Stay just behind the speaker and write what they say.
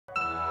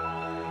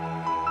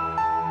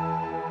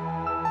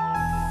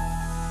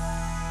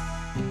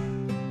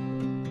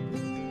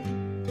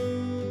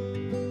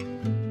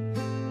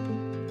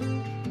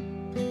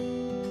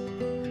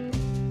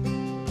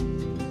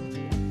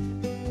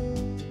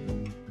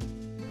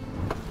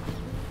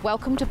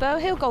Welcome to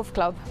Burhill Golf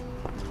Club.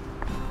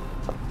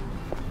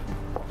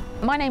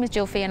 My name is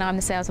Jill Fee and I'm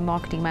the Sales and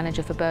Marketing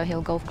Manager for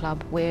Burhill Golf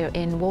Club. We're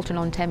in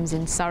Walton-on-Thames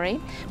in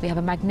Surrey. We have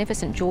a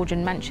magnificent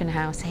Georgian mansion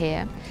house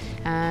here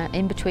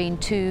in between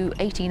two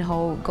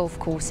 18-hole golf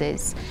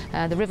courses.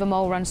 The River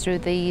Mole runs through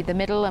the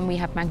middle and we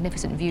have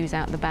magnificent views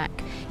out the back.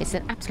 It's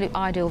an absolute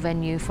ideal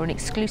venue for an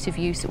exclusive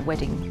use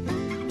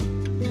wedding.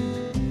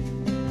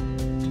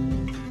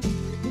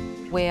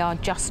 We are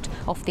just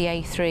off the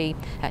A3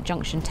 at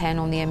junction 10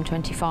 on the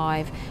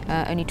M25,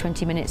 only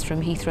 20 minutes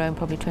from Heathrow and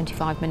probably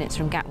 25 minutes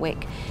from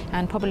Gatwick,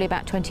 and probably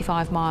about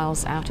 25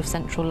 miles out of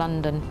central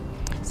London,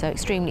 so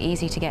extremely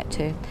easy to get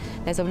to.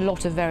 There's a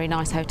lot of very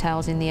nice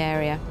hotels in the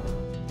area.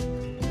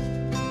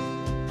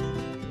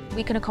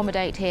 We can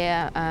accommodate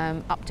here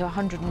up to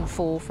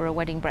 104 for a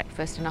wedding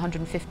breakfast and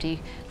 150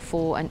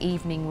 for an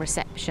evening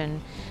reception.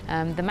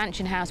 The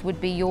mansion house would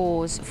be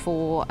yours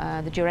for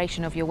the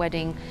duration of your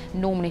wedding,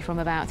 normally from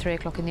about 3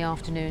 o'clock in the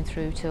afternoon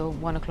through till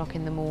 1 o'clock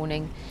in the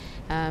morning.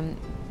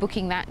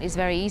 Booking that is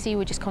very easy.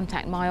 We just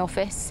contact my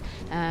office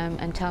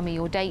and tell me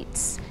your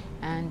dates,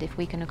 and if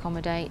we can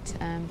accommodate,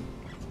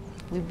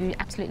 we'd be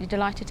absolutely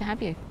delighted to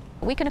have you.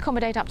 We can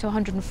accommodate up to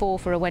 104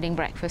 for a wedding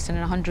breakfast and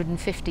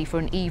 150 for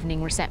an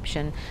evening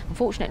reception.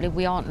 Unfortunately,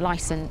 we aren't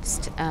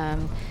licensed,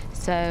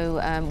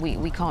 so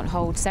we can't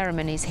hold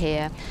ceremonies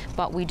here,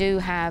 but we do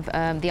have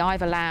the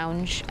Ivor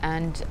Lounge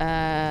and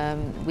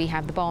we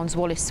have the Barnes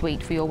Wallis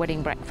Suite for your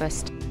wedding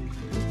breakfast.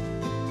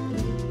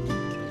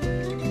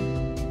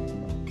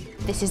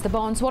 This is the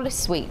Barnes Wallis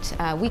Suite.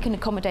 We can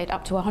accommodate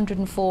up to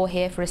 104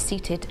 here for a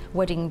seated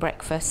wedding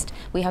breakfast.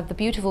 We have the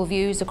beautiful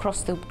views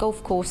across the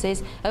golf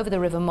courses over the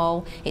River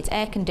Mole. It's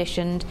air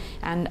conditioned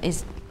and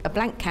is a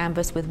blank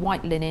canvas with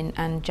white linen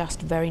and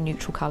just very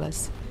neutral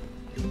colours.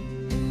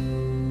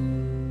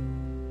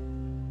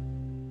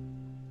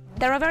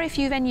 There are very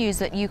few venues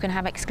that you can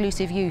have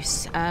exclusive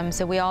use,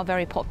 so we are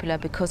very popular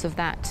because of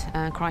that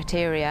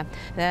criteria.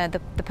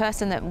 The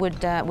person that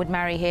would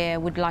marry here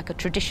would like a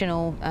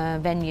traditional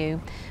venue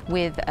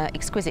with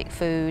exquisite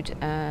food,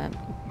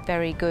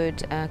 very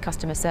good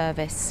customer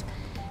service,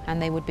 and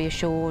they would be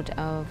assured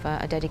of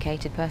a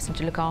dedicated person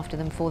to look after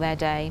them for their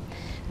day.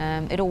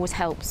 It always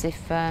helps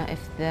if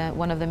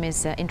one of them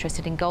is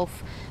interested in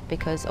golf,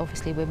 because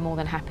obviously we're more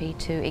than happy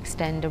to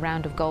extend a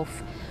round of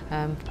golf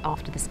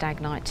after the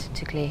stag night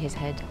to clear his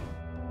head.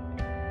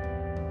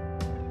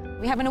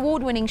 We have an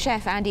award-winning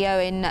chef, Andy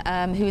Owen,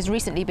 who has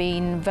recently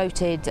been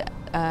voted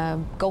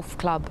Golf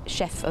Club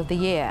Chef of the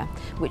Year,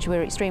 which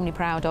we're extremely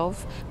proud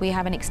of. We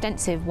have an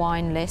extensive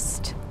wine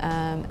list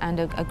and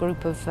a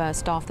group of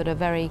staff that are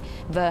very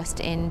versed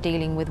in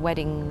dealing with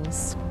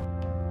weddings.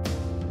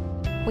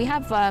 We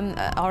have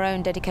our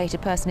own dedicated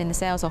person in the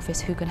sales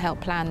office who can help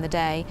plan the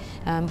day,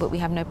 but we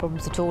have no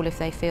problems at all if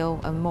they feel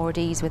more at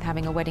ease with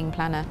having a wedding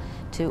planner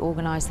to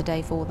organise the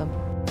day for them.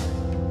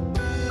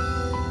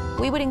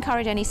 We would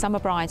encourage any summer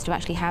brides to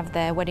actually have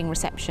their wedding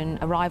reception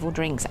arrival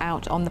drinks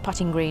out on the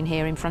putting green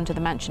here in front of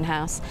the mansion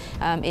house.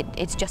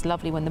 It's just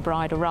lovely when the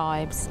bride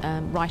arrives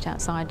right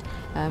outside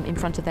in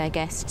front of their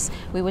guests.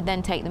 We would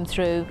then take them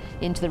through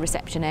into the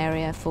reception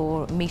area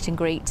for meet and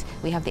greet.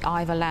 We have the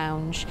Ivor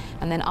Lounge,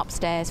 and then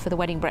upstairs for the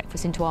wedding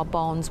breakfast into our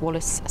Barnes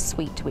Wallis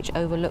Suite, which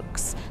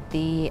overlooks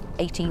the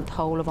 18th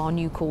hole of our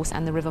new course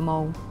and the River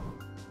Mole.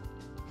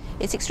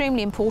 It's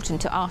extremely important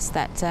to us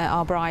that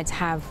our brides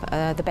have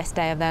the best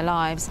day of their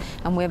lives,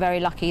 and we're very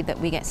lucky that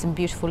we get some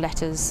beautiful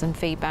letters and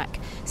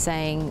feedback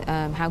saying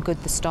how good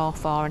the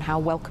staff are and how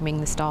welcoming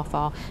the staff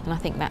are, and I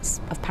think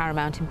that's of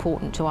paramount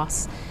importance to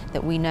us,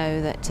 that we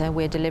know that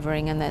we're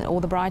delivering and that all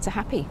the brides are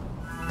happy.